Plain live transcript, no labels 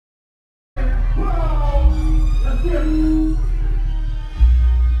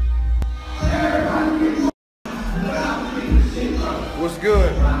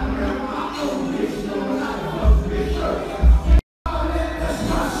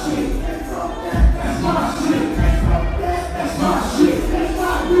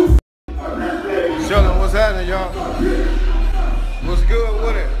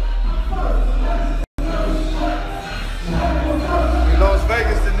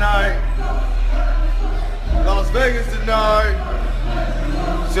Vegas tonight.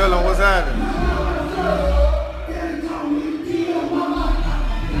 Chillin', what's happening?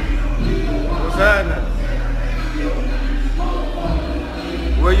 What's happening?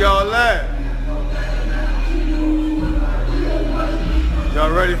 Where y'all at?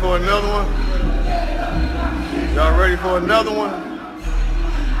 Y'all ready for another one? Y'all ready for another one?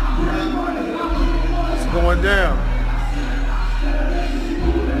 It's going down.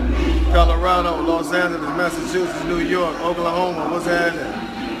 Colorado, Los Angeles, Massachusetts, New York, Oklahoma, what's happening?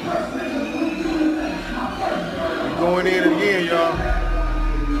 We're going in again, y'all.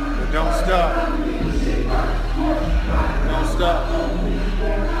 But don't stop. Don't stop.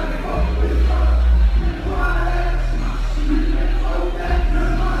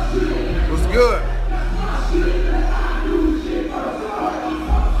 What's good?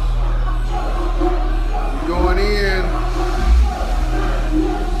 We're going in.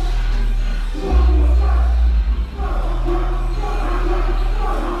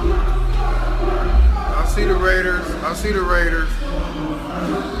 I see the Raiders.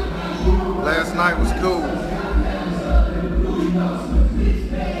 Last night was cool.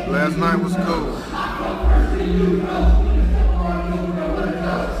 Last night was cool.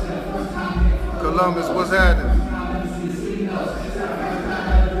 Columbus, what's happening?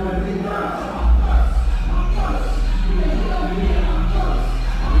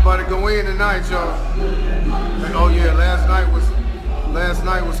 We about to go in tonight, y'all. Oh yeah, last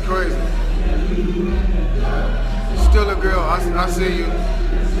night was crazy. Still a girl, I see you.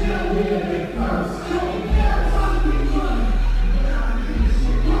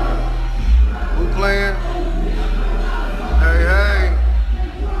 Who playing? Hey.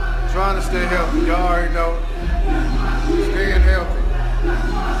 Trying to stay healthy, y'all already know. Staying healthy.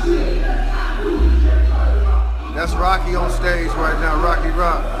 That's Rocky on stage right now, Rocky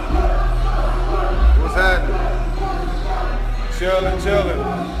Rock. What's happening? Chillin'.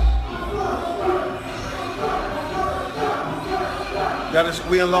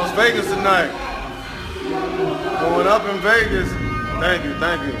 We in Las Vegas tonight. Going up in Vegas. Thank you.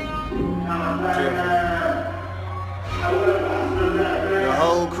 The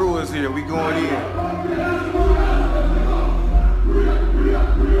whole crew is here. We going in.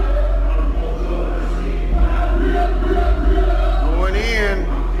 Going in.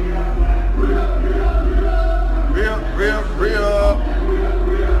 Real.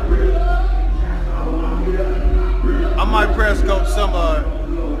 I might periscope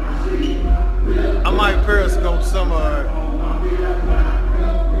some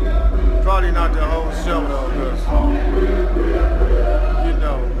probably not the whole show though, because you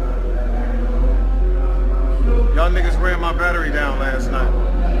know y'all niggas ran my battery down last night.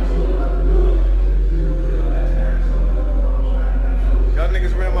 Y'all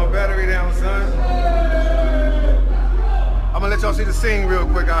niggas ran my battery down, son. I'm gonna let y'all see the scene real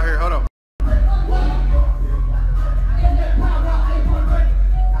quick out here. Hold on.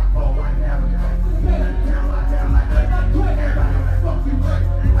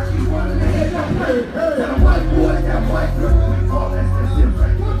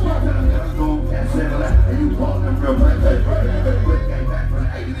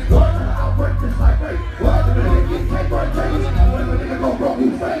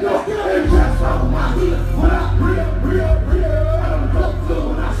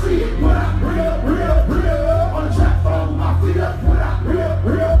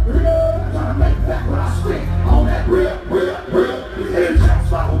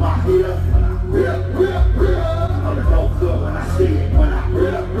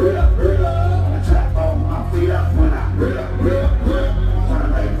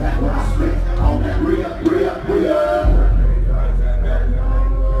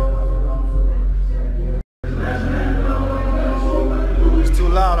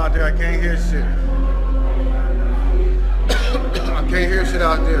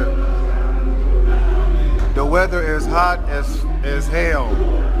 Out there. The weather is hot as hell.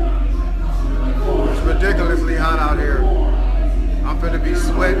 It's ridiculously hot out here. I'm finna be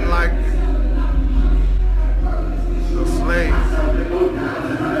sweating like a slave.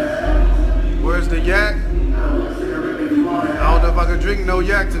 Where's the yak? I don't know if I can drink no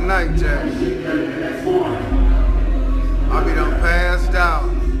yak tonight, Jack. I'll be done passed out.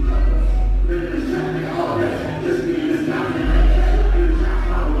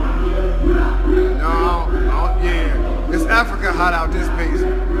 Yeah, it's Africa hot out this piece.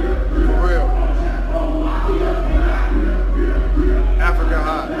 For real. Africa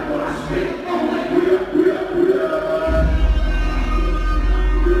hot.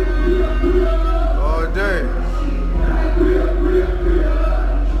 All day.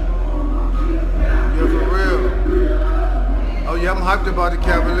 Yeah, for real. happy about the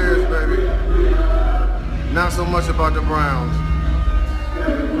Cavaliers, baby. Not so much about the Browns.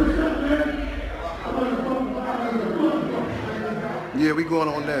 Yeah, we going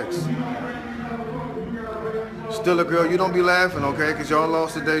on next. Still a girl, you don't be laughing, okay? Because y'all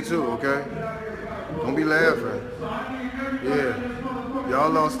lost today too, okay? Don't be laughing. Yeah,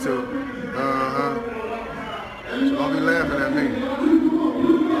 y'all lost too. So don't be laughing at me.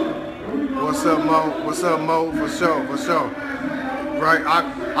 What's up, Mo? What's up, Mo? For sure, for sure. Right,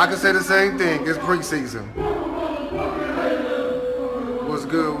 I can say the same thing. It's preseason. What's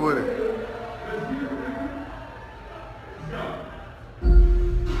good with it?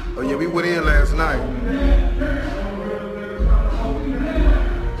 Oh yeah, we went in last night.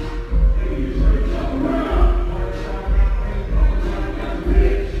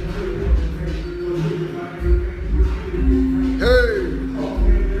 Hey!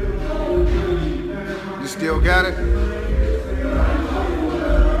 You still got it?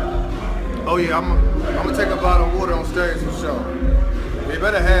 Oh yeah, I'm gonna take a bottle of water on stage for sure. You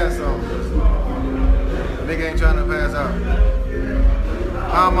better have some. Nigga ain't trying to pass out.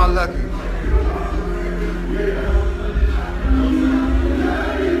 How am I lucky?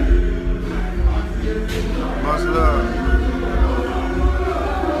 Much love.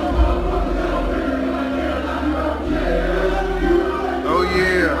 Oh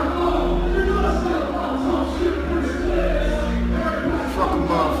yeah. Fucking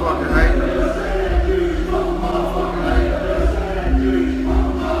motherfucking hate.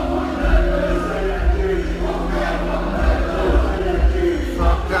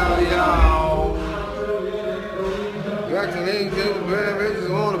 Fuck out y'all. You acting ain't good, bad bitches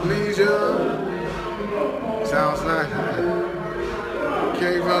wanna please you. Sounds like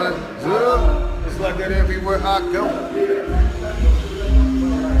can't run it. It's like that everywhere I go.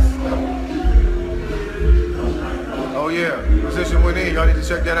 Oh yeah, position went in. Y'all need to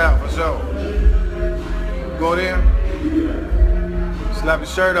check that out for sure. Go in, slap your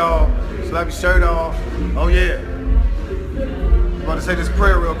shirt off, slap your shirt off. Oh yeah. I'm about to say this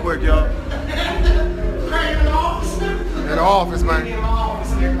prayer real quick, y'all. In the office, man.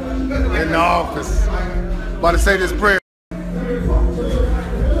 In the office. About to say this prayer.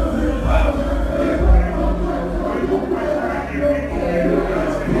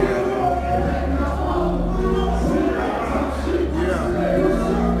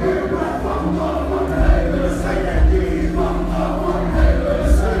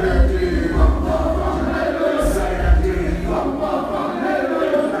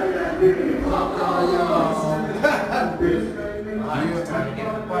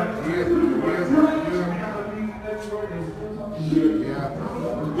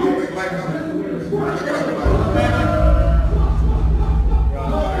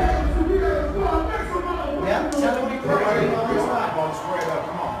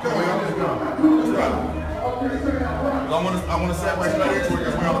 I want to separate right into it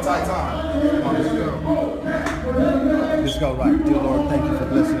because we're on a tight time. Let's go right. Dear Lord, thank you for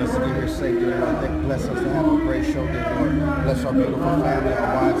blessing us to be here safe. Dear Lord, thank you, bless us to have a great show, dear Lord. Bless our beautiful family,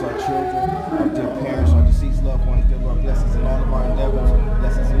 our wives, our children, our dear parents, our deceased loved ones. Dear Lord, bless us in all of our endeavors.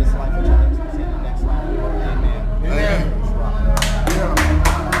 Bless us in this life and your names in the next life. Amen. Amen. Yeah.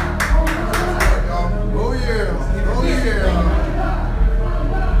 Oh yeah. Oh yeah.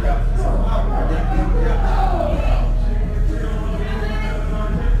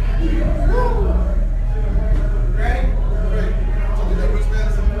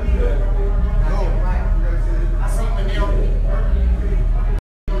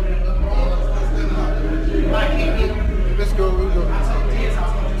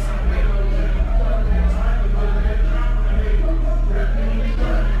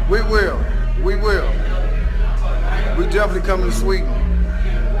 We will. We definitely coming to Sweden.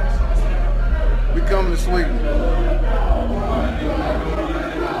 We coming to Sweden.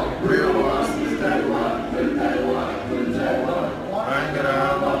 Real ones. Bang it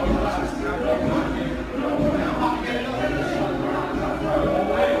out.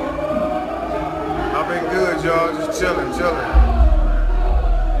 I've been good, y'all. Just chilling. We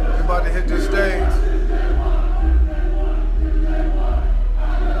about to hit this stage.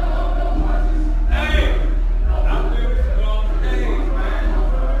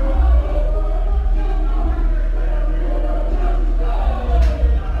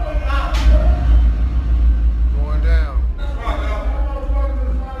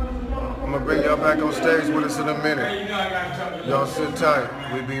 Back on stage with us in a minute. Y'all sit tight.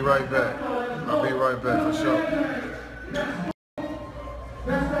 We'll be right back. I'll be right back for sure.